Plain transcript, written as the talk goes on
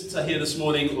visitor here this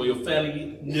morning, or you're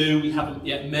fairly new, we haven't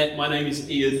yet met, my name is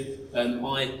Ian, and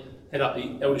I head up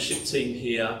the eldership team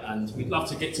here, and we'd love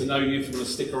to get to know you. If you want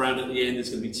to stick around at the end, there's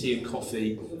going to be tea and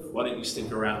coffee. Why don't you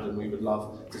stick around, and we would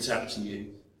love to chat to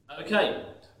you. Okay,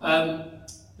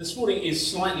 this morning is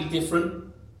slightly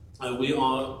different. We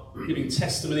are giving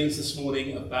testimonies this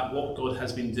morning about what God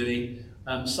has been doing.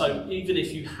 So even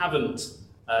if you haven't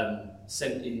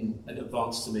sent in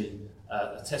advance to me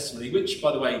a testimony, which,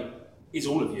 by the way, is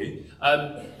all of you,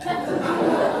 bar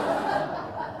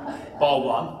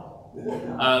one,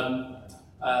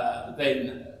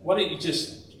 then why don't you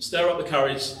just stir up the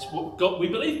courage. We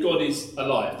believe God is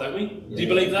alive, don't we? Yeah. Do you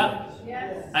believe that?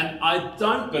 Yes. And I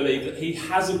don't believe that he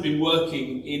hasn't been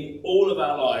working in all of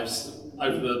our lives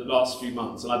over the last few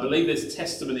months. And I believe there's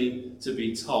testimony to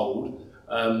be told.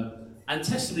 And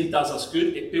testimony does us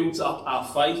good. It builds up our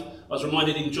faith. I was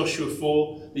reminded in Joshua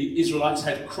 4, the Israelites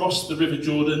had crossed the River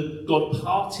Jordan. God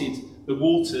parted the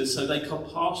waters so they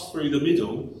could pass through the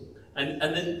middle. And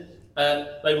then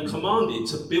they were commanded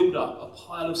to build up a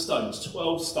pile of stones,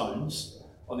 12 stones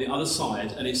on the other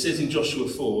side. And it says in Joshua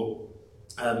 4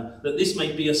 that this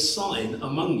may be a sign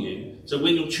among you. So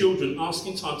when your children ask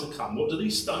in time to come, what do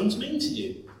these stones mean to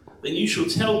you? Then you shall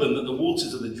tell them that the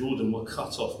waters of the Jordan were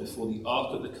cut off before the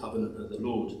ark of the covenant of the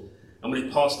Lord. And when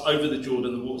it passed over the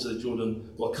Jordan, the waters of the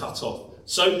Jordan were cut off.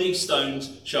 So these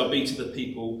stones shall be to the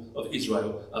people of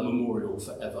Israel a memorial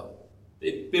forever.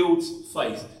 It builds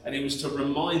faith, and it was to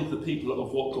remind the people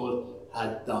of what God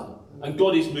had done. And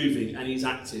God is moving, and he's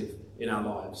active in our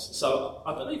lives. So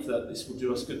I believe that this will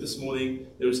do us good this morning.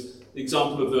 There was the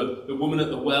example of the woman at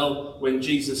the well, when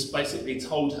Jesus basically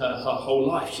told her whole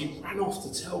life. She ran off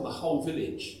to tell the whole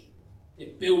village.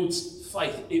 It builds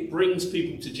faith. It brings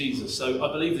people to Jesus. So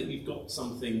I believe that you've got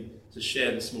something to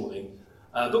share this morning.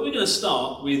 But we're going to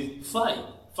start with Faye.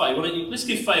 Faye, let's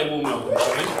give Faye a warm welcome,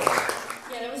 shall we?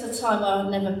 Yeah, there was a time where I'd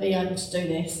never be able to do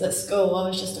this. At school, I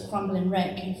was just a crumbling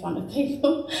wreck in front of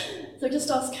people. So I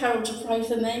just asked Carol to pray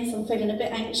for me, so I'm feeling a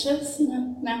bit anxious,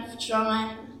 mouth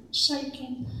dry,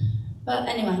 shaking. But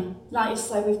anyway, like you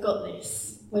say, we've got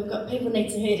this. People need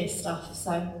to hear this stuff.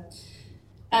 So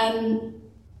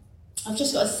I've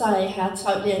just got to say how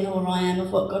totally in awe I am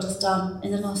of what God has done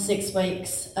in the last 6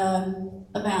 weeks,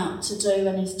 about to do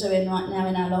and is doing right now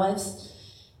in our lives.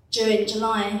 During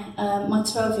July, my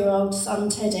 12-year-old son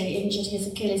Teddy injured his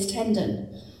Achilles tendon.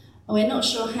 And we're not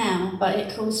sure how, but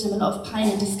it caused him a lot of pain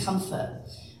and discomfort.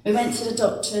 We went to the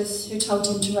doctors, who told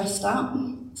him to rest up,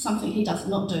 something he does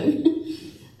not do.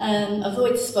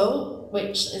 Avoid sport,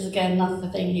 which is again another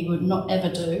thing he would not ever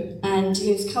do, and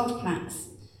use cold packs.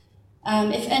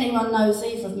 If anyone knows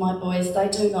either of my boys, they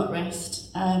do not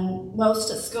rest.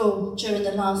 Whilst at school during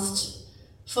the last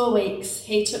 4 weeks,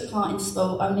 he took part in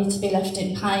sport only to be left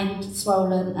in pain,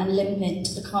 swollen and limping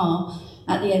to the car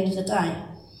at the end of the day.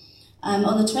 On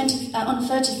the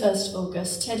 31st of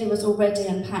August, Teddy was all ready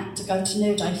and packed to go to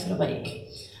New Day for the week.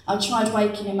 I tried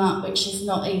waking him up, which is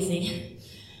not easy.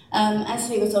 As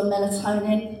he was on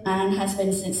melatonin and has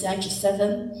been since the age of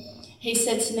 7, he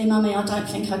said to me, "Mummy, I don't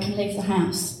think I can leave the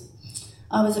house."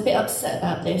 I was a bit upset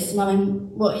about this,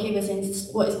 knowing what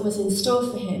was in store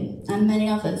for him and many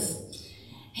others.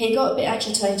 He got a bit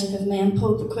agitated with me and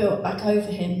pulled the quilt back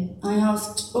over him. I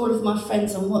asked all of my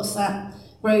friends on WhatsApp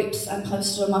groups and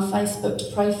posted on my Facebook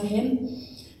to pray for him,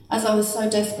 as I was so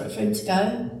desperate for him to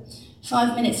go.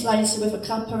 5 minutes later, with a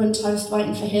cuppa and toast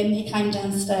waiting for him, he came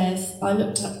downstairs. I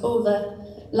looked at all the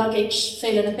luggage,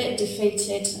 feeling a bit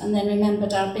defeated, and then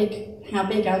remembered how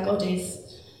big our God is.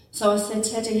 So I said,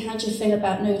 "Teddy, how do you feel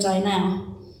about New Day now?"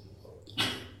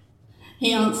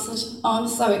 He answered, "I'm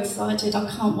so excited, I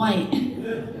can't wait."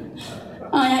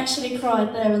 I actually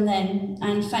cried there and then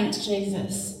and thanked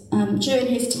Jesus. During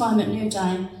his time at New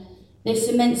Day, this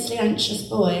immensely anxious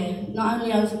boy not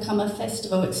only overcome a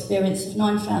festival experience of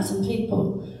 9,000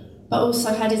 people, but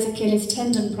also had his Achilles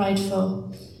tendon prayed for.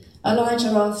 Elijah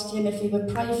asked him if he would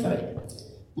pray for it.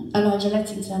 Elijah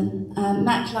Lettington,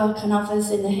 Matt Clark and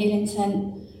others in the healing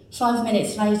tent. 5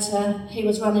 minutes later, he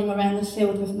was running around the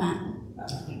field with Matt.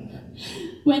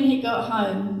 When he got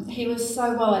home, he was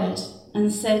so wired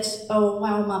and said, "Oh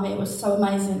wow, Mummy, it was so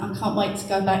amazing. I can't wait to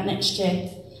go back next year."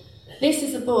 This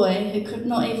is a boy who could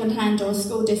not even handle a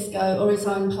school disco or his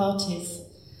own parties.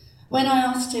 When I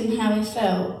asked him how he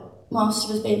felt whilst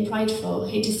he was being prayed for,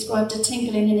 he described a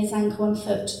tingling in his ankle and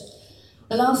foot.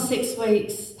 The last 6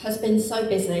 weeks has been so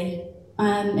busy,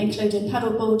 including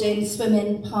paddleboarding,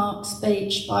 swimming, parks,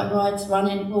 beach, bike rides,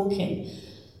 running, walking.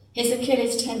 His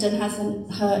Achilles tendon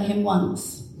hasn't hurt him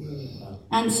once.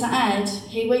 And to add,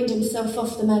 he weaned himself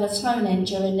off the melatonin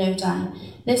during New Day.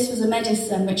 This was a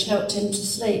medicine which helped him to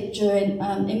sleep during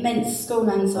immense school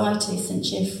anxiety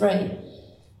since year 3.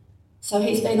 So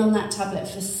he's been on that tablet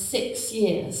for 6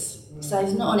 years, so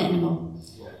he's not on it anymore.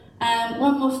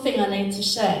 One more thing I need to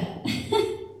share.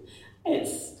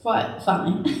 It's quite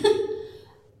funny.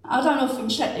 I don't often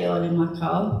check the oil in my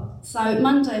car. So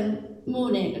Monday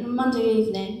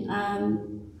evening,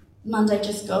 Monday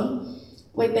just gone,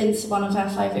 we've been to one of our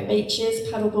favourite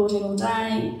beaches, paddleboarding all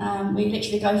day. We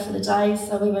literally go for the day,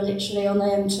 so we were literally on the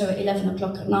M2 at 11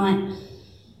 o'clock at night.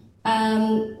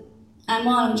 And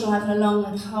while I'm driving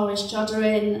along, the car is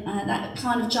juddering, that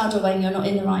kind of judder when you're not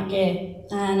in the right gear.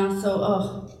 And I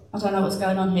thought, I don't know what's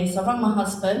going on here. So I rang my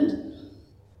husband.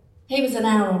 He was an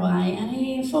hour away, and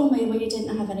he informed me we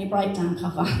didn't have any breakdown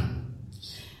cover.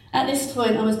 At this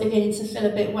point, I was beginning to feel a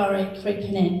bit worried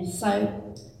creeping in.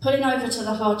 So pulling over to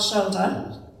the hard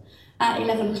shoulder at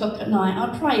 11 o'clock at night,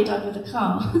 I prayed over the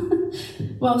car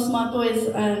whilst my boys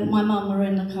and my mum were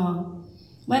in the car.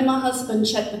 When my husband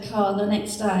checked the car the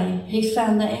next day, he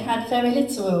found that it had very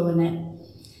little oil in it.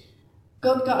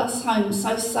 God got us home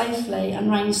so safely and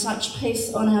rained such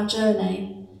peace on our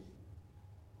journey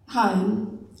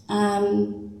home.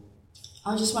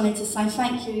 I just wanted to say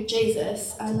thank you,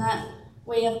 Jesus, and that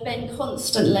we have been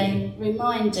constantly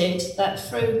reminded that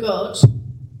through God,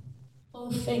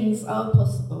 all things are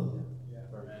possible.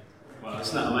 Well,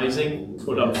 isn't that amazing?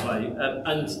 Well done, Faye.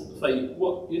 And Faye,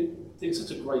 you did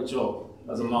such a great job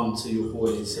as a mum to your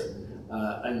boys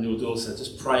and your daughter,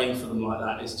 just praying for them like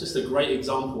that. It's just a great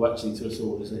example, actually, to us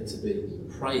all, isn't it, to be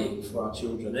praying for our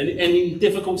children. And in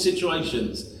difficult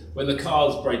situations, when the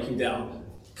car's breaking down,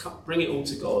 bring it all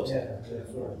to God,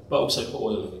 but also put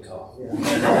oil in the car,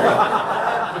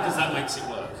 because that makes it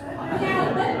work.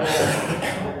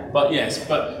 But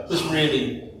just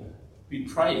really be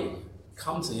praying.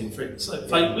 Come to Him for it. So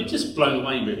we're just blown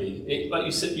away, really. Like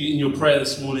you said in your prayer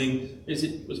this morning, it's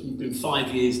been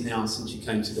 5 years now since you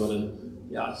came to God,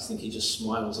 and I just think He just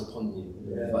smiles upon you.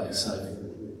 So,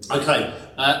 okay.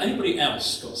 Anybody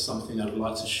else got something they would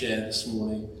like to share this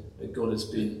morning that God has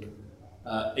been?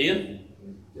 Ian?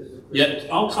 Yeah,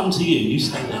 I'll come to you. You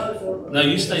stay there. No,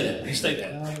 you stay there. You stay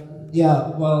there.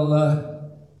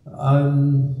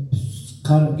 I'm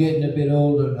kind of getting a bit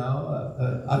older now.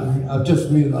 I've just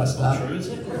realised that. True, is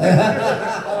it?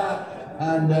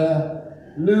 And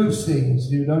lose things,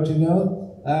 don't you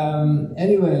know?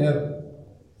 Anyway,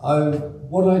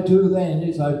 what I do then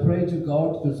is I pray to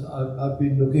God, because I've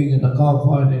been looking and I can't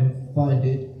find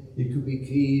it. It could be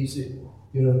keys,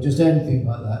 just anything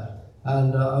like that.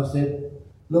 And I've said,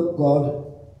 look, God,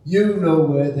 you know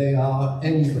where they are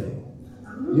anyway.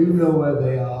 You know where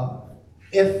they are.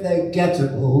 If they're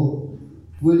gettable,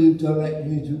 will you direct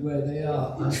me to where they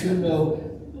are? And you know,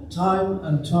 time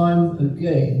and time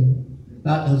again,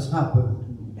 that has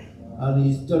happened. And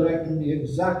He's directing me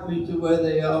exactly to where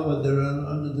they are, whether they're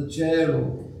under the chair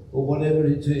or whatever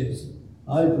it is.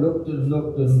 I've looked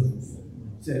and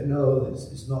said, no,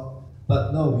 it's not.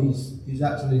 But no, He's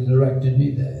actually directed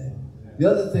me there. The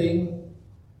other thing,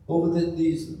 over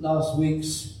these last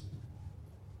weeks,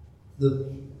 the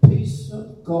peace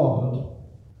of God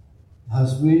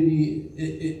has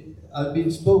really, I've been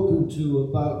spoken to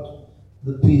about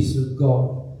the peace of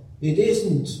God. It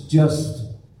isn't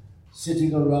just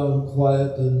sitting around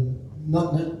quiet and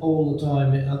not all the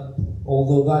time,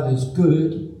 although that is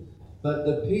good, but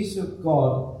the peace of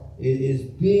God is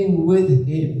being with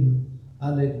Him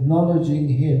and acknowledging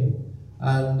Him.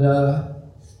 And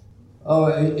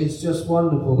it's just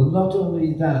wonderful. And not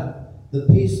only that, the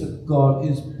peace of God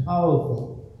is powerful.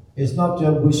 It's not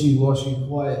just wishy-washy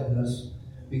quietness,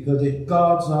 because it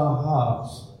guards our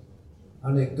hearts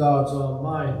and it guards our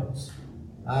minds.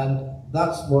 And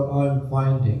that's what I'm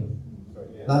finding.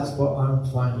 That's what I'm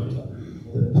finding.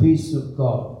 The peace of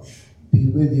God be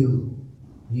with you,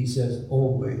 He says,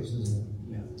 always, isn't it?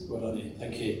 Yeah, well done, Ian.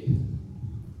 Thank you.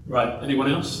 Right, anyone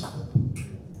else?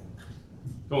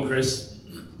 Go on, Chris.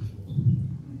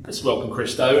 Let's welcome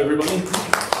Chris Doe, everybody.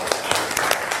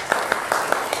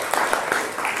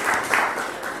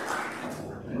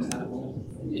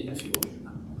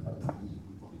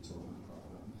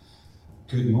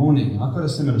 Good morning. I've got a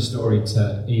similar story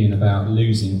to Ian about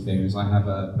losing things. I have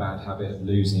a bad habit of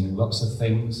losing lots of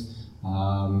things.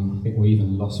 I think we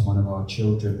even lost one of our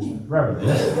children about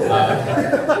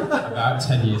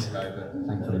 10 years ago, but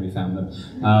thankfully we found them.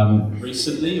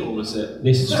 Recently, or was it?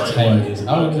 This is 10 years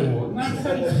ago. Okay.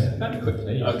 Very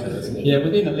quickly. Okay, that's good. Yeah,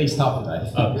 within at least half a day.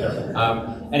 Okay.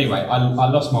 Anyway, I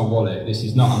lost my wallet. This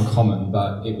is not uncommon,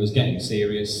 but it was getting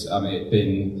serious. It had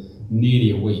been nearly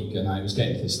a week, and I was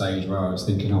getting to the stage where I was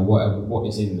thinking, what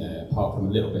is in there apart from a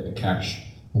little bit of cash?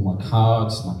 all my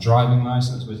cards, my driving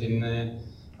licence was in there.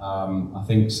 I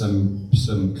think some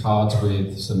cards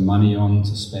with some money on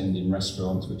to spend in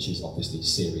restaurants, which is obviously a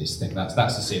serious thing.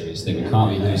 That's a serious thing. We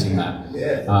can't be losing that.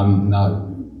 No.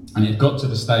 And it got to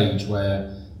the stage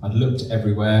where I'd looked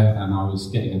everywhere and I was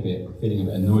feeling a bit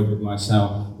annoyed with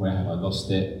myself. Where had I lost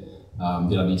it?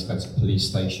 Did I need to go to police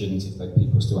stations if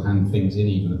people still hand things in,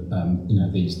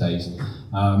 even these days?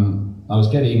 I was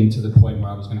getting to the point where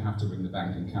I was going to have to ring the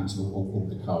bank and cancel all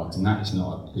the cards, and that is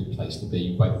not a good place to be.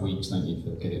 You wait weeks, don't you,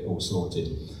 to get it all sorted.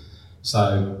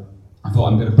 So I thought,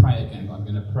 I'm going to pray again, but I'm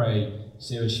going to pray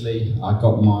seriously. I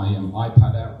got my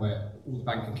iPad out where all the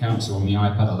bank accounts are on the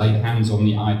iPad. I laid hands on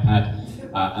the iPad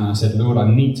and I said, Lord, I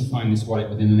need to find this wallet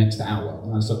within the next hour.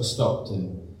 And I sort of stopped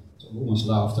and almost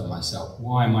laughed at myself.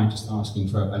 Why am I just asking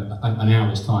for an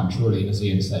hour's time? Surely, as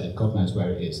Ian said, if God knows where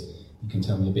it is, you can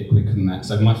tell me a bit quicker than that.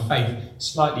 So my faith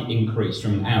slightly increased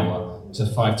from an hour to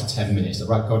 5 to 10 minutes.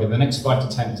 Right, God, in the next 5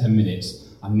 to 10 minutes,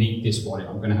 I need this wallet.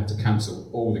 I'm going to have to cancel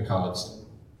all the cards,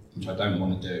 which I don't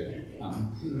want to do.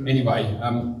 Anyway,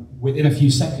 within a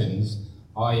few seconds,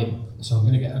 so I'm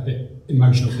going to get a bit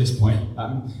emotional at this point.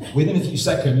 Within a few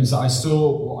seconds, I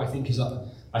saw what I think it's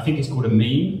called a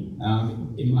meme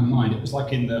in my mind. It was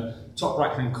like in the top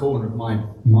right-hand corner of my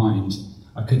mind,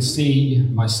 I could see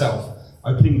myself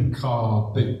opening the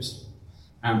car boot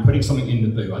and putting something in the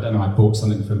boot. I don't know, I bought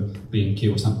something from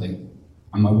B&Q or something,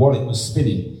 and my wallet was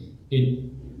spinning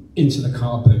into the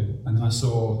car boot, and then I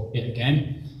saw it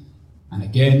again, and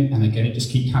again, and again. It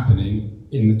just kept happening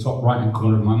in the top right-hand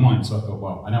corner of my mind. So I thought,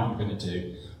 well, I know what I'm going to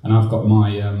do, and I've got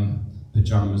my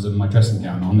pyjamas and my dressing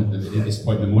gown on at this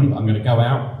point in the morning, but I'm going to go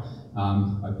out,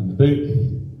 open the boot,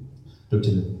 looked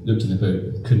in the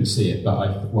boot, couldn't see it, but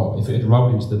if it had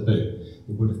rolled into the boot,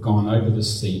 it would have gone over the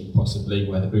seat, possibly,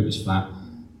 where the boot was flat,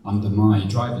 under my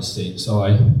driver's seat. So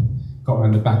I got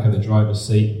around the back of the driver's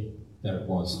seat, there it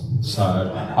was. So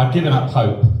I'd given up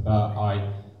hope, but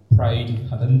I prayed,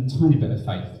 had a tiny bit of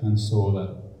faith, and saw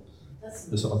the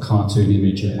sort of cartoon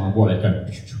image of my wallet go.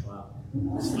 Wow,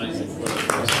 that's amazing.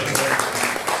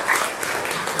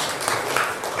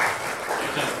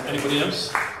 Okay, anybody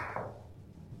else?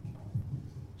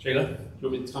 Sheila, do you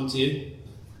want me to come to you?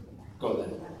 Go on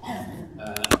then.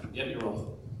 Yep, you're on.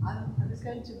 I was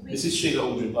going to read. This is Sheila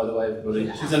Aldrin, by the way,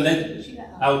 everybody. She's a legend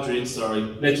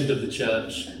of the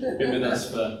church. Been with us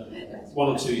for 1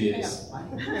 or 2 years.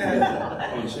 Come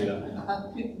on, Sheila.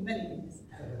 Many things.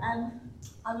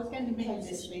 I was going to ring you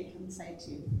this week and say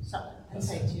to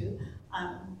you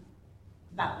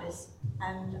about this,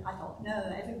 and I thought,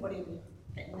 no, everybody will be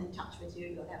getting in touch with you.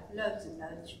 You'll have loads and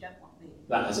loads. You don't want me.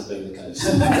 That hasn't been the case. So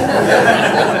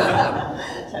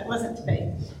it wasn't to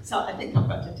be. So I think I've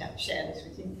got to share this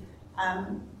with you.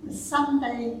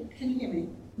 Sunday, can you hear me?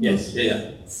 Yes,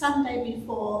 yeah. Sunday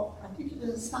before, I think it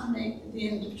was Sunday at the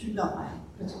end of July,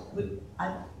 because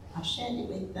I shared it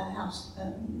with the house,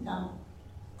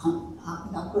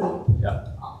 our group,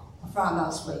 Friday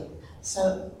last week.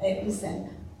 So it was then,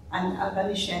 and I've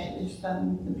only shared it with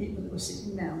the people that were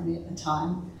sitting around me at the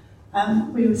time.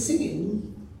 We were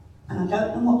singing, and I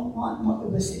don't know what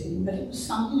we were singing, but it was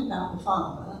something about the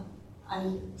Father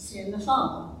and seeing the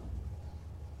Father.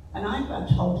 And I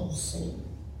grabbed hold of the seat,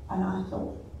 and I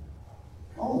thought,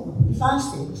 oh, if I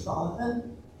see the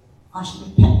Father, I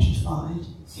should be petrified.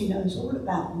 He knows all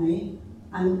about me,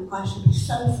 and I should be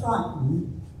so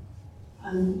frightened.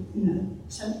 And,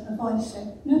 so the voice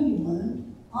said, no, you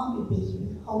won't. I'll be with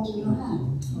you, holding your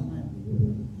hand.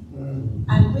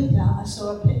 And with that, I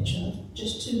saw a picture of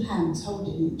just 2 hands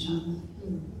holding each other.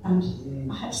 And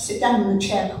I had to sit down in the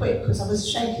chair quick because I was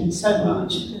shaking so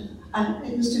much. And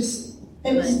it was just,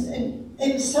 it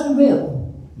was so real.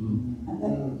 And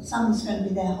that someone's going to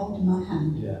be there holding my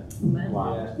hand. Yeah.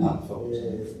 Wow.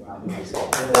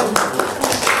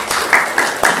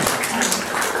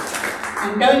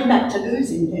 And going back to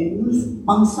losing things,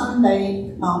 on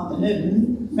Sunday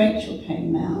afternoon, Rachel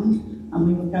came round and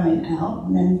we were going out,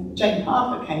 and then Jane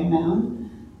Harper came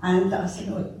round, and I said,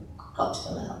 oh, I've got to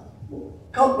go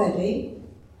out. Got ready,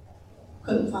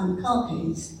 couldn't find the car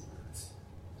keys.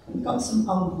 We got some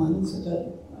old ones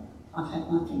that I've had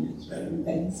my fingers through and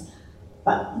things,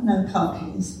 but no car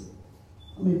keys.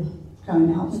 And we were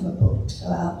going out, we were booked to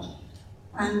go out,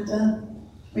 and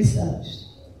we searched.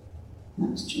 And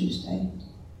that was Tuesday.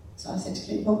 So I said to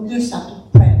Clint, well, we'll just have to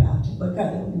pray about it. We'll go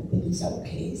with these old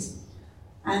keys.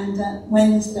 And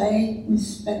Wednesday, we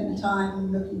spent the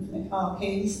time looking for the car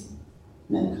keys.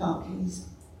 No car keys.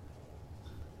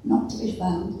 Not to be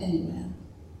found anywhere.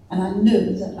 And I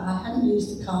knew that I hadn't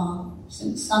used the car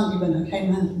since Sunday when I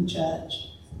came home from church.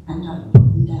 And I put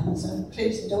them down. So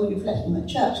Clint said, oh, you've left them at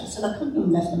church. I said, I couldn't have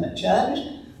left them at church.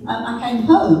 I came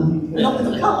home, not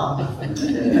with a car.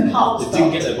 The car It stopped.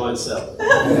 didn't get there by itself.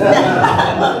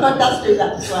 God does do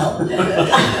that as well.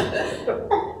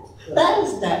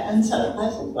 Thursday, and so I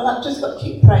said, well, I've just got to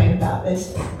keep praying about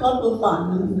this. God will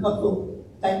find them, and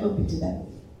they will be delivered.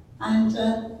 And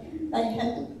they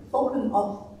had fallen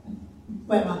off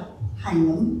where I hang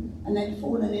them, and they'd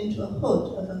fallen into a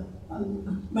hood of a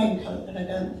raincoat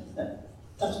that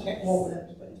doesn't get warm when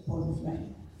it's pouring with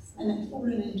rain. And they'd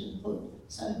fallen into the hood.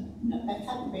 So no, they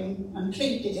hadn't been, and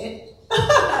Cleve did it.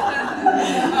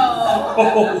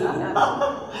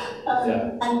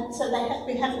 And so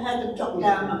we hadn't had them drop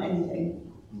down or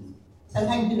anything. So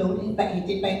thank you, Lord, but he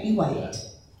did make me wait.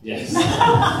 Yes.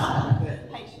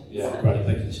 Patience. Yeah, great.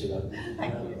 Thank you, Sheila.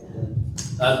 Thank you.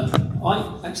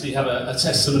 I actually have a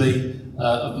testimony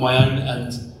of my own,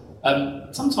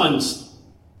 and sometimes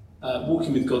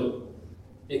walking with God,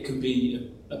 it can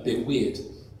be a bit weird.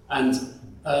 And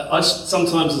I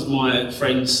sometimes, as my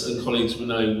friends and colleagues will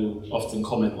know, will often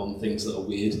comment on things that are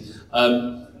weird.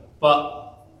 And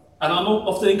I'm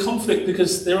often in conflict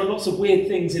because there are lots of weird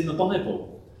things in the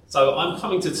Bible. So I'm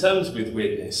coming to terms with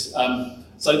weirdness.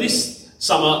 So this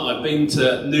summer I've been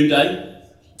to New Day,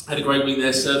 had a great week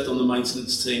there, served on the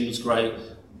maintenance team, was great.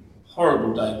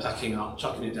 Horrible day packing up,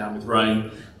 chucking it down with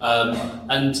rain.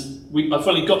 And I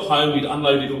finally got home, we'd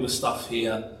unloaded all the stuff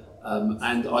here.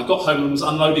 And I got home and was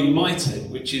unloading my tent,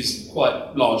 which is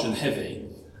quite large and heavy,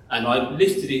 and I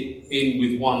lifted it in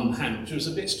with one hand, which was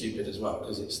a bit stupid as well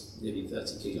because it's nearly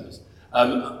 30 kilos.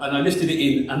 And I lifted it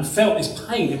in and felt this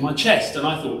pain in my chest, and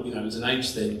I thought, it was an age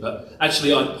thing, but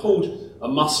actually I pulled a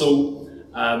muscle,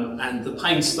 and the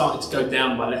pain started to go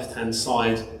down my left-hand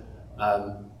side.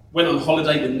 Went on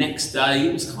holiday the next day,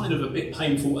 it was kind of a bit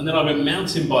painful, and then I went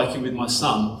mountain biking with my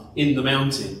son in the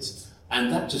mountains. And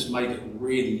that just made it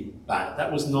really bad.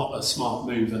 That was not a smart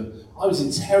move. And I was in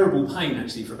terrible pain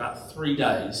actually for about 3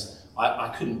 days. I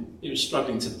couldn't, it was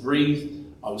struggling to breathe.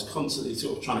 I was constantly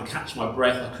sort of trying to catch my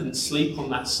breath. I couldn't sleep on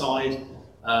that side.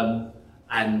 And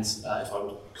if I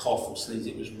would cough or sneeze,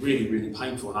 it was really, really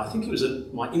painful. And I think it was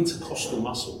my intercostal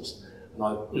muscles. And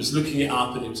I was looking it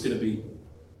up, and it was going to be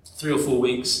 3 or 4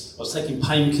 weeks. I was taking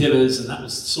painkillers, and that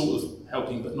was sort of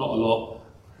helping, but not a lot.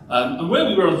 And where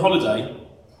we were on holiday,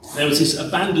 there was this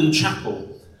abandoned chapel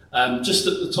just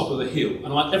at the top of the hill,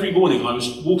 and every morning I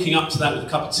was walking up to that with a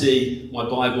cup of tea, my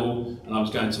Bible, and I was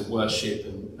going to worship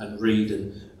and read,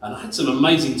 and I had some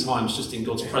amazing times just in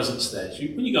God's presence there.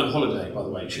 When you go on holiday, by the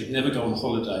way, you should never go on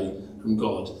holiday from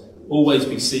God. Always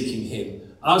be seeking Him.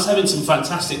 And I was having some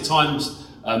fantastic times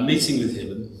meeting with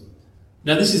Him. And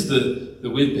now this is the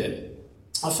weird bit.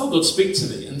 I felt God speak to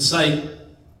me and say,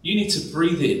 you need to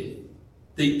breathe in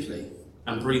deeply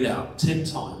and breathe out 10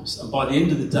 times, and by the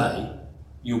end of the day,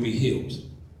 you'll be healed.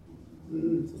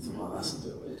 I thought, well, that's a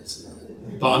bit weird, isn't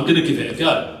it? But I'm going to give it a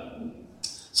go.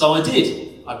 So I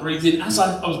did. I breathed in. As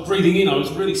I was breathing in, I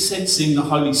was really sensing the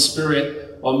Holy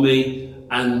Spirit on me,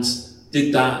 and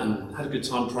did that, and had a good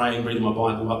time praying, reading my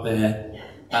Bible up there.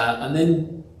 And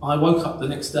then I woke up the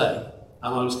next day,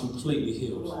 and I was completely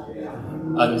healed.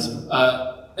 And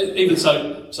even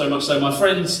so much so, my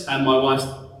friends and my wife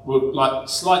were like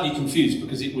slightly confused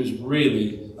because it was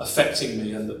really affecting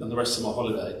me and the rest of my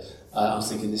holiday. I was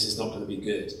thinking, this is not going to be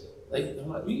good. They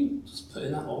were like, were you just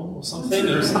putting that on or something?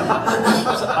 And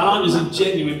I was in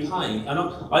genuine pain. And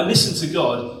I listened to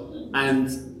God,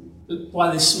 and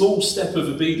by this small step of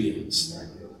obedience,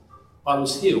 I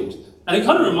was healed. And it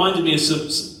kind of reminded me of some,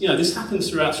 this happens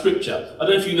throughout Scripture. I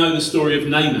don't know if you know the story of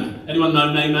Naaman. Anyone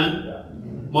know Naaman?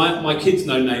 My kids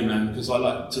know Naaman because I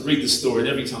like to read the story, and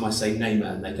every time I say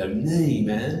Naaman, they go,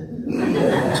 Naaman.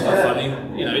 It's quite funny.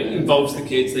 It involves the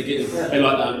kids, they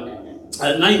like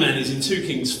that. Naaman is in 2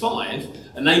 Kings 5,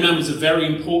 and Naaman was a very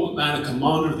important man, a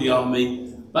commander of the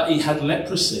army, but he had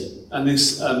leprosy. And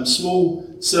this small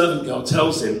servant girl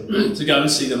tells him to go and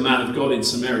see the man of God in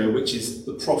Samaria, which is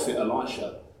the prophet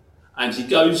Elisha. And he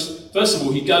goes to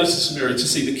Samaria to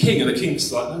see the king, and the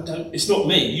king's like, no, don't, it's not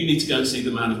me, you need to go and see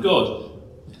the man of God.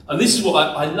 And this is what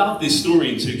I love this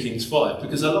story in 2 Kings 5,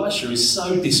 because Elisha is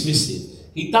so dismissive.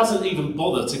 He doesn't even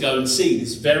bother to go and see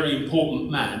this very important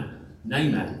man,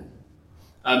 Naaman.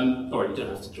 All right, you don't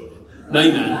have to join him.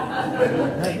 Naaman.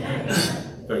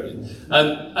 Very good.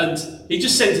 And he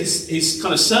just sent his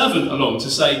kind of servant along to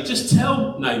say, just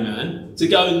tell Naaman to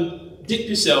go and dip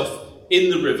yourself in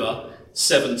the river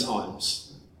 7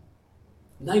 times.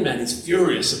 Naaman is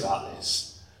furious about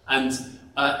this. And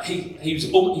he's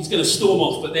going to storm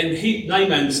off, but then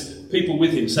Naaman's people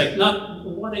with him say, no,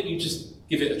 why don't you just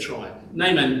give it a try?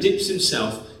 Naaman dips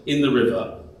himself in the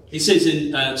river He says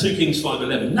in 2 Kings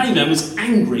 5:11, Naaman was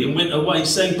angry and went away,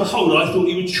 saying, "Behold, I thought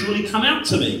he would surely come out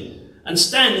to me and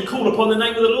stand and call upon the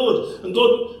name of the Lord, and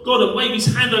God and wave his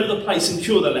hand over the place and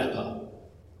cure the leper."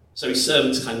 So his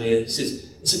servants came near. He says,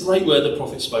 "It's a great word the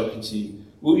prophet's spoken to you.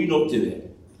 Will you not do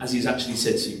it? As he's actually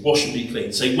said to you, wash and be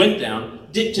clean." So he went down,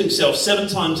 dipped himself 7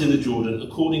 times in the Jordan,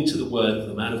 according to the word of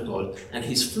the man of God, and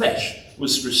his flesh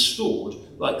was restored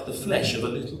like the flesh of a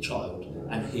little child,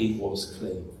 and he was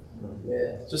clean.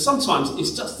 Yeah. So sometimes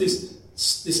it's just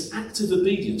this act of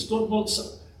obedience. God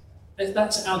wants,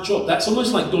 that's our job. That's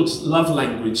almost like God's love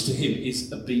language to him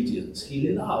is obedience. He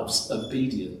loves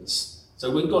obedience.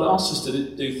 So when God asks us to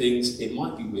do things, it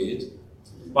might be weird,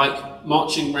 like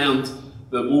marching around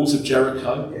the walls of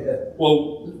Jericho. Yeah.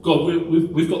 Well, God,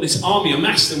 we've got this army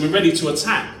amassed and we're ready to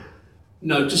attack.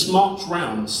 No, just march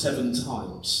round 7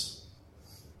 times.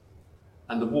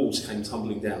 And the walls came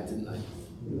tumbling down, didn't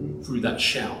they? Through that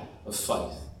shout of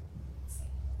faith.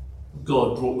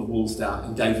 God brought the walls down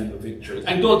and gave him the victory.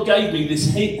 And God gave me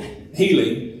this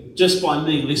healing just by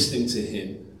me listening to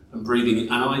him and breathing it.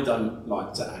 And I don't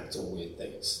like to act on weird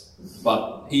things.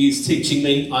 But he is teaching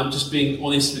me. I'm just being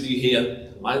honest with you here.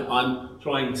 I'm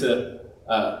trying to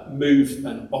move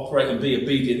and operate and be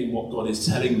obedient in what God is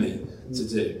telling me to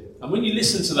do. And when you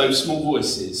listen to those small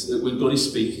voices, that when God is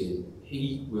speaking,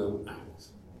 he will act.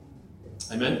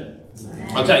 Amen?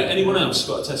 Okay, anyone else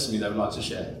got a testimony they would like to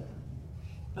share?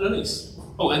 Annalise.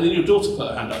 Oh, and then your daughter put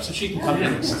her hand up, so she can come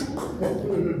next.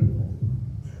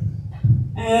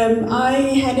 I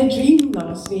had a dream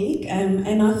last week,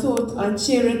 and I thought I'd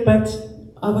share it, but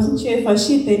I wasn't sure if I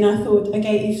should. Then I thought,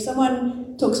 okay, if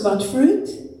someone talks about fruit,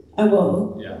 I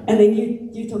will. Yeah. And then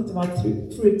you talked about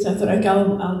fruit, so I thought, okay,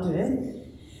 I'll do it.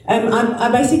 I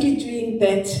basically dreamed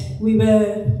that we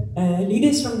were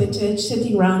leaders from the church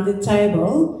sitting around the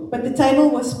table, but the table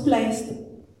was placed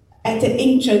at the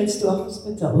entrance to a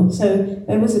hospital, so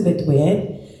that was a bit weird.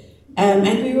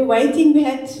 And we were waiting. We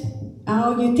had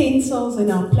our utensils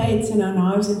and our plates and our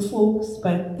knives and forks,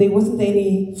 but there wasn't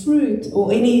any fruit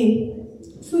or any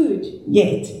food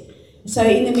yet. So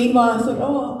in the meanwhile, I thought,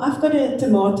 oh, I've got a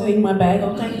tomato in my bag,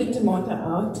 I'll take the tomato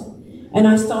out. And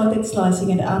I started slicing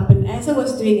it up, and as I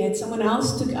was doing it, someone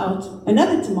else took out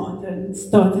another tomato and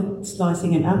started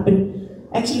slicing it up, and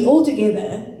actually all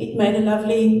together it made a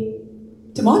lovely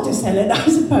tomato salad, I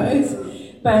suppose.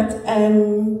 But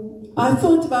I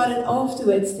thought about it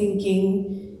afterwards, thinking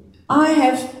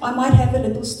I might have a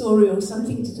little story or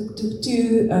something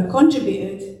to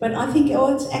contribute, but I think,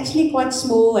 oh, it's actually quite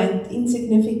small and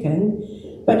insignificant.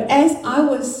 But as I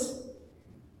was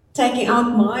taking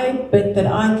out my bit that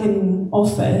I can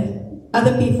offer,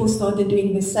 other people started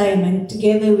doing the same, and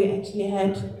together we actually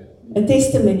had a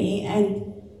testimony.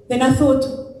 And then I thought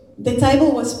the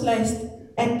table was placed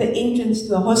at the entrance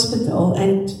to a hospital,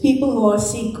 and people who are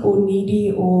sick or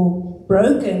needy or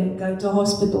broken go to a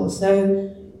hospital.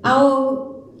 So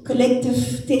our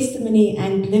collective testimony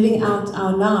and living out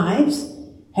our lives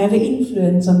have an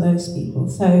influence on those people.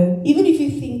 So even if you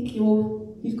think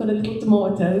you've got a little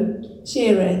tomato,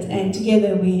 share it, and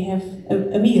together we have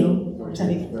a meal.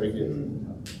 Very good.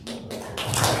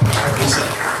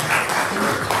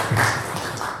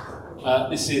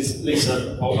 This is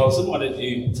Lisa Holgolson. Why don't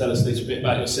you tell us a little bit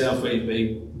about yourself, where you've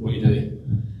been, what you're doing?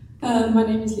 My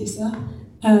name is Lisa.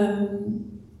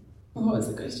 What was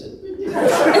the question?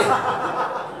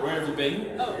 Where have you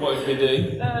been? What have you been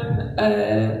doing?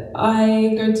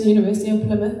 I go to University of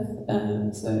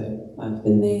Plymouth, so I've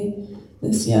been there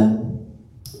this year.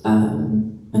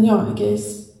 And yeah, I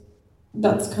guess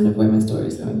that's kind of where my story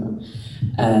is coming from.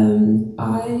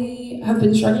 I have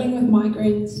been struggling with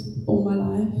migraines all my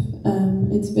life.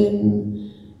 It's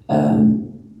been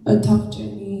a tough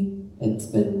journey. It's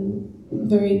been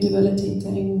very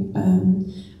debilitating.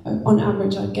 On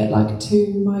average, I'd get like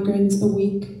 2 migraines a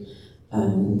week.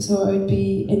 So I would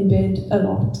be in bed a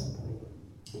lot.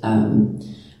 And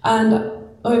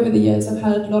over the years, I've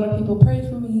had a lot of people pray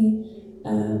for me,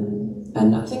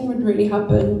 and nothing would really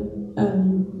happen.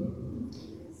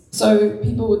 So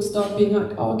people would start being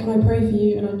like, oh, can I pray for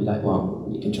you? And I'd be like, well,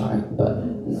 you can try, but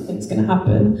nothing's going to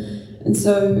happen. And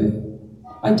so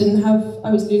I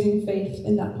was losing faith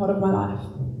in that part of my life.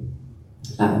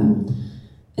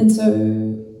 And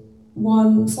so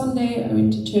one Sunday I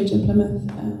went to church in Plymouth.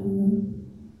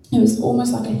 It was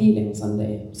almost like a healing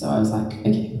Sunday. So I was like,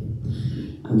 okay,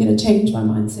 I'm going to change my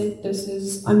mindset.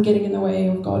 I'm getting in the way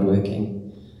of God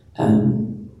working.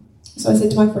 So I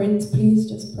said to my friends, please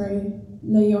just pray.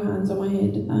 Lay your hands on my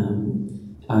head.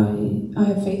 I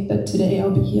have faith that today I'll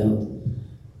be healed.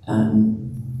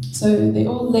 So they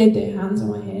all laid their hands on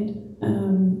my head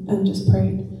and just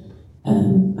prayed.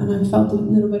 and I felt a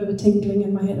little bit of a tingling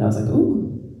in my head. I was like,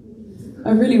 oh,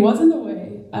 I really was in the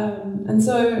way. And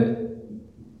so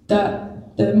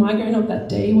the migraine of that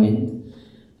day went,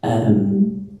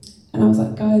 and I was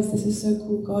like, guys, this is so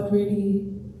cool. God really,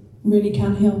 really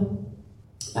can heal.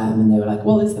 And they were like,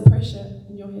 well, is the pressure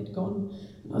in your head gone?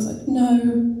 And I was like,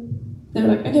 no. They were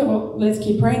like, okay, well, let's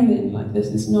keep praying then. Like,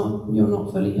 you're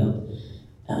not fully healed.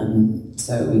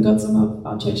 So we got some of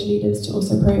our church leaders to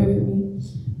also pray over me.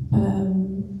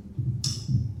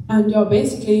 And yeah,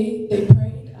 basically, they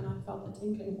prayed and I felt the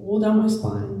tingling all down my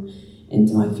spine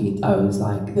into my feet. I was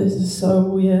like, this is so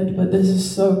weird, but this is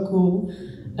so cool.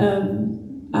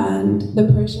 And the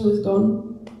pressure was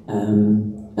gone.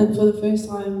 And for the first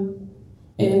time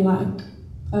in like,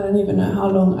 I don't even know how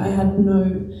long, I had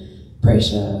no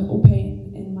pressure or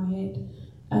pain in my head.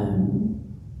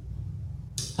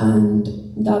 And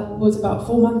that was about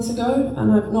 4 months ago,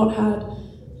 and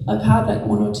I've had like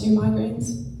 1 or 2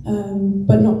 migraines,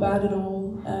 but not bad at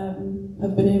all.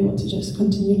 I've been able to just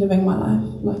continue living my life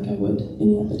like I would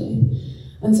any other day.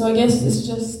 And so I guess it's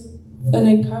just an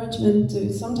encouragement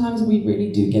to, sometimes we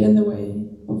really do get in the way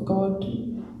of God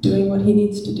doing what he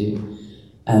needs to do.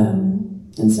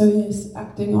 And so yes,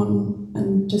 acting on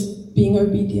and just being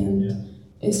obedient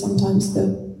is sometimes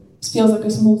feels like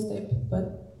a small step,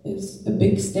 but is a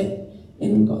big step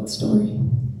in God's story.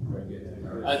 Very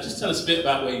good. Just tell us a bit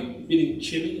about where you've been in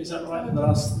Chile, is that right, in the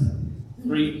last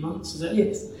 3 months, is it?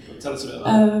 Yes. Tell us a bit about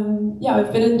that. Yeah,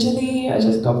 I've been in Chile. I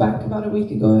just got back about a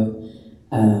week ago.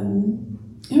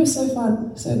 It was so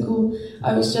fun, so cool.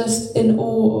 I was just in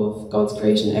awe of God's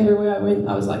creation. Everywhere I went,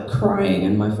 I was like crying,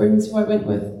 and my friends who I went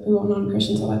with, who are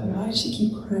non-Christians, were like, why does she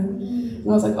keep crying? And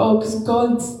I was like, oh, because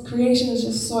God's creation is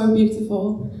just so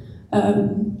beautiful.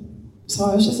 So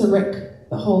I was just a wreck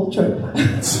the whole trip.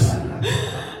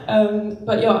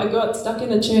 But yeah, I got stuck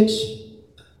in a church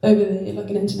over there, like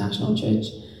an international church.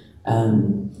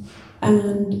 And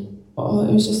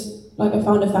it was just like I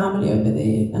found a family over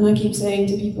there. And I keep saying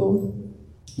to people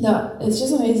that it's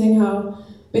just amazing how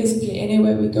basically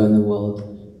anywhere we go in the world,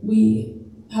 we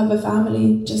have a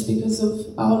family just because of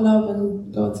our love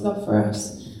and God's love for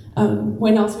us.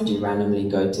 When else would you randomly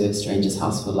go to a stranger's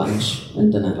house for lunch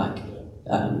and dinner?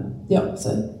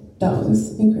 So that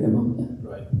was incredible. Yeah.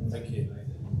 Right, thank you.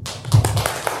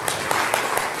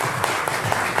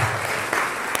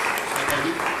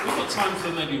 We've got time for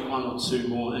maybe 1 or 2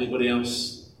 more. Anybody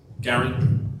else? Gary?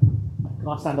 Can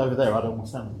I stand over there? I don't want to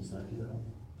stand on stage.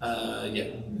 Yeah.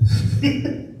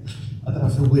 I don't know, I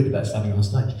feel weird about standing on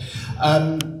stage.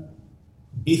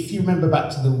 If you remember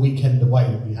back to the weekend away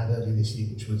that we had earlier this year,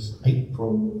 which was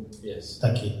April. Yes.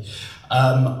 Thank you.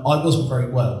 I wasn't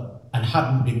very well and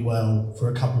hadn't been well for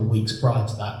a couple of weeks prior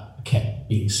to that. I kept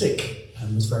being sick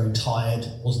and was very tired,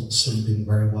 wasn't sleeping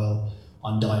very well.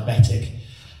 I'm diabetic.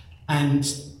 And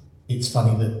it's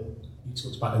funny that you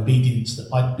talked about obedience, that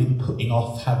I'd been putting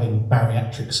off having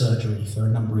bariatric surgery for a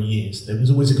number of years. There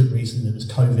was always a good reason. There was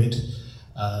COVID.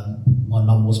 My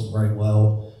mum wasn't very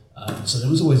well. So there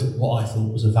was always what I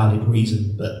thought was a valid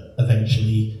reason. But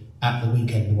eventually, at the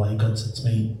weekend away, God said to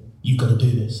me, you've got to do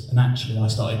this. And actually, I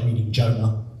started reading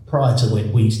Jonah prior to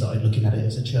when we started looking at it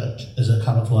as a church, as a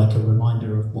kind of like a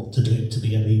reminder of what to do to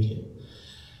be obedient.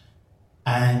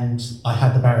 And I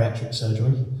had the bariatric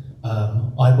surgery.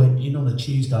 I went in on a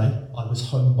Tuesday. I was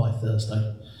home by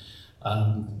Thursday,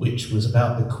 which was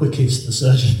about the quickest the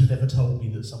surgeon had ever told me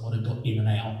that someone had got in and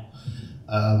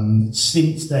out.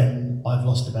 Since then, I've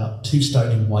lost about 2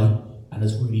 stone in weight and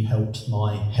has really helped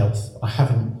my health. I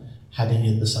haven't had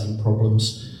any of the same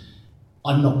problems.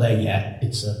 I'm not there yet.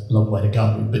 It's a long way to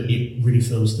go, but it really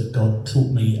feels that God taught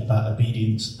me about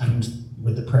obedience, and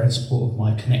with the prayer and support of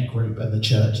my Connect group and the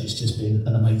church, it's just been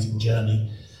an amazing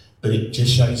journey. But it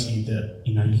just shows you that,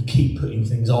 you keep putting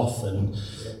things off and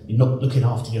you're not looking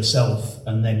after yourself.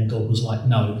 And then God was like,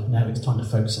 no, now it's time to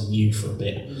focus on you for a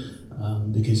bit,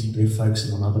 because you've been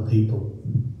focusing on other people.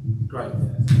 Great.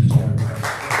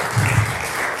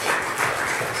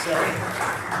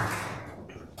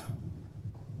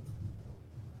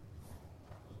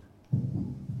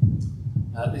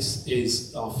 This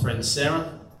is our friend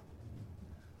Sarah.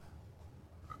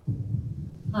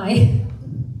 Hi.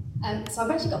 So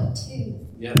I've actually got 2.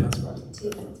 Yeah, that's right.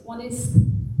 2 things. One is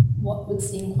what would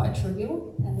seem quite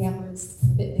trivial, and the other is a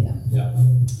bit bigger. Yeah.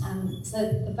 So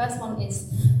the first one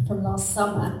is from last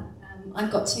summer.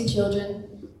 I've got 2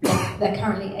 children. They're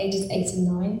currently ages 8 and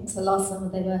 9. So last summer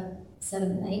they were 7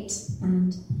 and 8,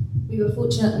 and we were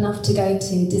fortunate enough to go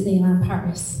to Disneyland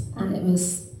Paris, and it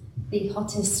was the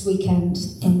hottest weekend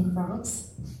in France.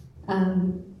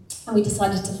 And we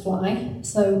decided to fly.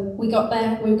 So we got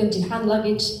there, we were going to do hand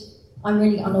luggage, I'm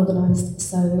really unorganised,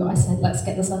 so I said, let's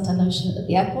get the suntan lotion at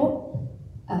the airport.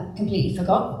 Completely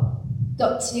forgot.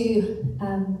 Got to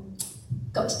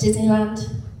Disneyland,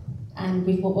 and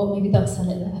we thought, well, maybe they'll sell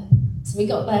it there. So we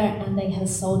got there, and they had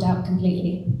sold out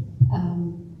completely.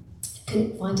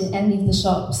 Couldn't find it in any of the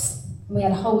shops. We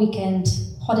had a whole weekend,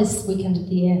 hottest weekend of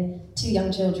the year, 2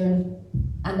 young children,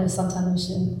 and no suntan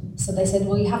lotion. So they said,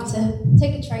 well, you have to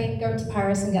take a train, go to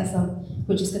Paris and get some,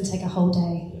 which is going to take a whole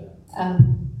day.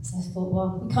 So I thought,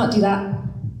 well, we can't do that.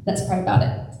 Let's pray about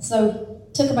it. So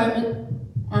took a moment,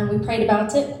 and we prayed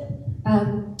about it.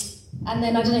 And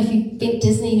then, I don't know if you've been to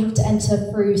Disney, you have to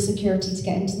enter through security to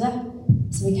get into there.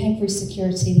 So we came through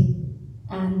security,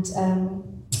 and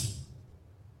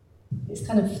it's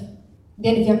kind of, the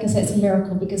only thing I can say it's a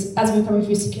miracle, because as we were coming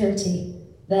through security,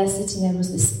 there sitting there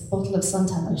was this bottle of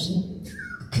suntan lotion,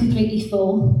 completely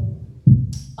full,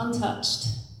 untouched,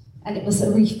 and it was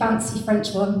a really fancy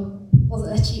French one,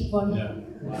 wasn't a cheap one. Yeah.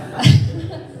 Wow.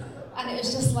 And it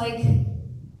was just like,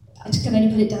 I just can only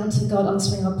put it down to God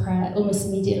answering our prayer almost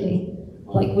immediately.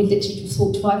 Like, we literally just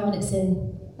walked 5 minutes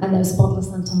in, and there was a bottle of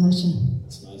suntan lotion.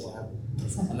 That's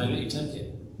amazing. And they let you take it?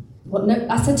 Well, no,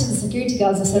 I said to the security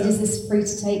guards, I said, is this free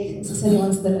to take? Is this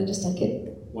anyone's? They don't just take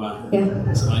it. Wow. Yeah.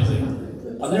 That's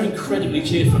amazing. And they're incredibly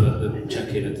cheerful at the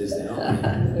check-in at Disney, aren't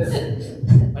they?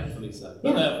 Thankfully so.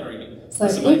 But they're very good. So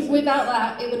without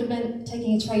that, it would have meant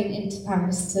taking a train into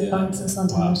Paris to find some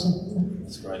suntan lotion.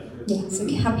 That's great. Yeah, so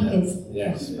happy kids.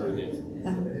 Yes, very good.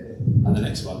 And the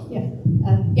next one?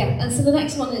 And so the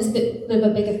next one is a bit of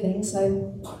a bigger thing.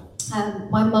 So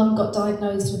my mum got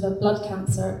diagnosed with a blood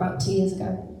cancer about 2 years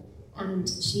ago, and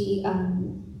she's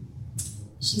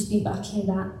been battling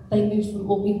that. They moved from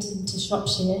Orpington to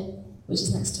Shropshire, which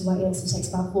is next to Wales, so it takes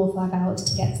about 4 or 5 hours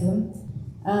to get to them.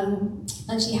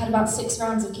 And she had about 6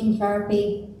 rounds of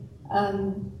chemotherapy,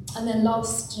 and then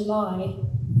last July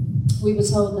we were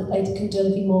told that they couldn't do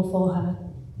anything more for her,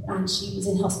 and she was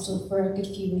in hospital for a good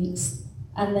few weeks.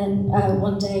 And then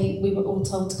one day we were all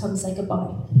told to come and say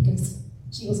goodbye, because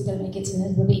she wasn't going to make it to the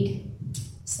end of the week.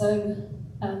 So,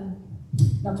 I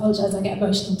apologise, I get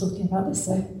emotional talking about this,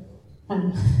 so...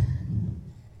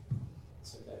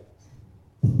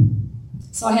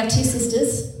 So I have 2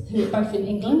 sisters who are both in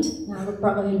England, and I have a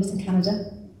brother who lives in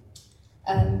Canada.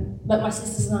 But my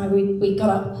sisters and I, we got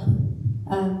up,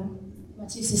 my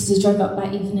 2 sisters drove up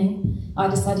that evening. I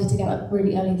decided to get up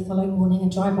really early the following morning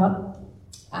and drive up.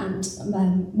 And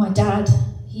my dad,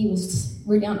 he was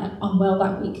really unwell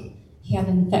that week. He had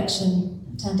an infection,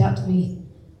 it turned out to be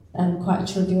quite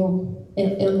a trivial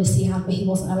illness he had, but he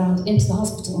wasn't allowed into the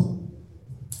hospital.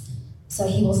 So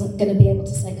he wasn't going to be able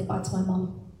to say goodbye to my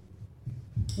mum,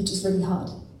 which was really hard.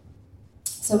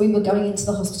 So we were going into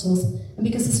the hospitals, and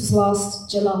because this was last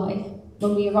July,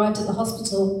 when we arrived at the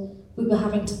hospital, we were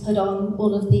having to put on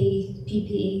all of the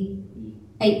PPE,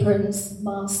 aprons,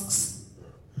 masks,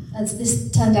 and so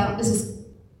this turned out, this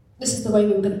is the way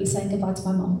we were going to be saying goodbye to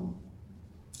my mum.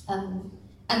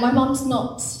 And my mum's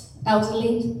not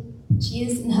elderly, she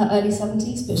is in her early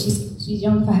 70s, but she's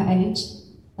young for her age,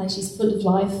 like she's full of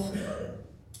life.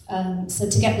 So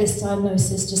to get this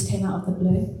diagnosis just came out of the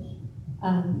blue.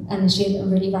 And she had a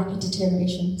really rapid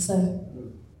deterioration. So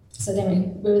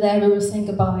then we were there, we were saying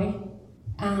goodbye,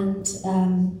 and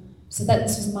so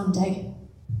this was Monday,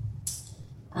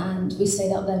 and we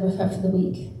stayed up there with her for the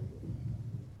week.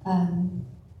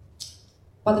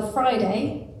 By the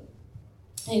Friday,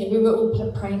 we were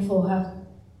all praying for her,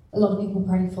 a lot of people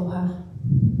praying for her.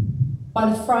 By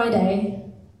the Friday,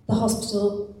 the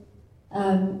hospital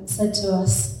said to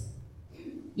us,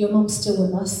 your mum's still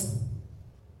with us,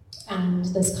 and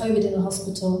there's COVID in the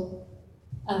hospital,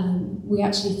 we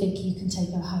actually think you can take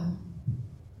her home.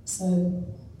 So,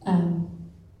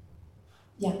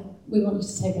 we want you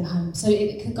to take her home. So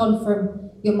it had gone from,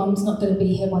 your mum's not going to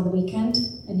be here by the weekend,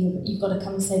 and you've got to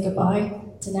come and say goodbye,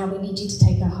 to now we need you to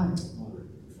take her home.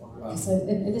 Wow. So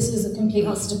this was a complete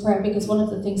answer to prayer, because one of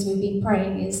the things we've been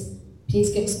praying is,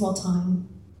 please give us more time.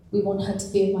 We want her to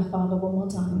be with my father one more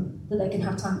time, that they can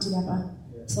have time together.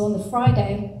 So on the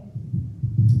Friday,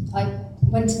 I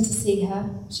went in to see her.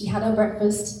 She had her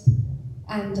breakfast,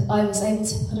 and I was able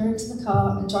to put her into the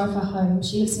car and drive her home.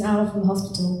 She lives an hour from the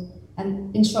hospital,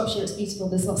 and in Shropshire it's beautiful.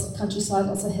 There's lots of countryside,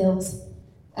 lots of hills,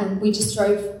 and we just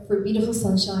drove through beautiful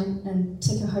sunshine and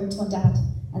took her home to my dad,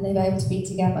 and they were able to be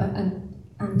together.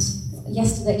 And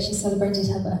yesterday she celebrated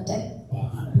her birthday.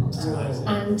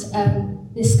 And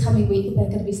this coming week they're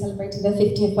going to be celebrating their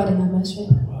 50th wedding anniversary.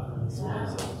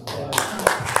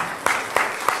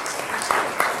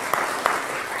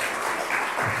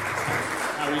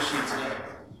 How is she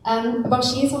today? Well,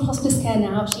 she is on hospice care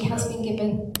now. She has been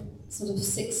given sort of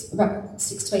about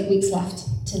 6 to 8 weeks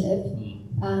left to live.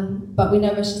 But we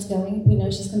know where she's going. We know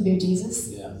she's going to be with Jesus.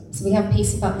 Yeah. So we have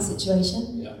peace about the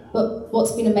situation. Yeah. But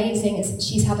what's been amazing is that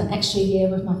she's had an extra year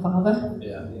with my father.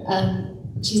 Yeah.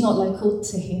 She's not local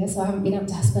to here, so I haven't been able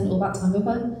to spend all that time with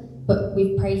her. But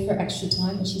we've prayed for extra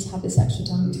time, and she's had this extra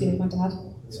time to be with my dad.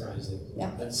 That's amazing.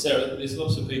 Yeah. And Sarah, there's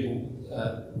lots of people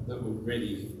that would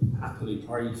really happily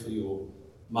pray for your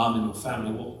mum and your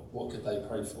family. What could they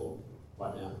pray for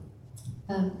right now?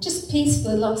 Just peace for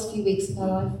the last few weeks of her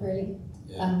life, really.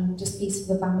 Yeah. Just peace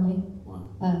for the family. Wow.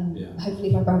 Yeah.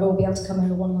 Hopefully my brother will be able to come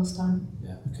over one last time.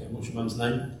 Yeah. Okay. What's your mum's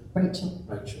name? Rachel.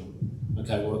 Rachel.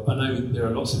 Okay. Well, I know there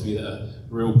are lots of you that are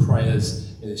real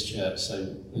prayers in this church,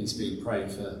 so please be praying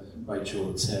for Rachel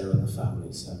and Sarah and the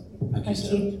family. So thank you,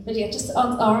 Sarah. But yeah, just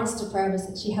our answer to prayer is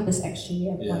that she had this extra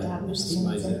year with my dad. Which is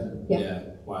amazing. Yeah.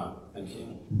 Wow. Thank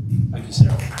you. Thank you,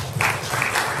 Sarah.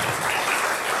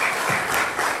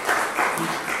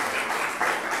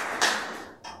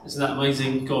 Isn't that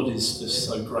amazing? God is just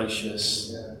so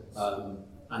gracious.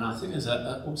 And I think there's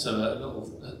also a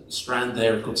little strand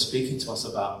there of God speaking to us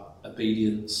about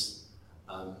obedience.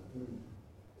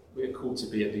 We are called to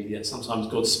be obedient. Sometimes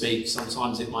God speaks,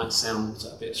 sometimes it might sound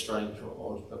a bit strange or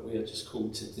odd, but we are just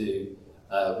called to do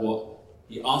what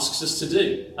He asks us to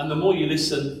do. And the more you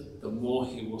listen, the more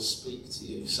He will speak to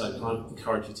you. So can I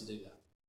encourage you to do that?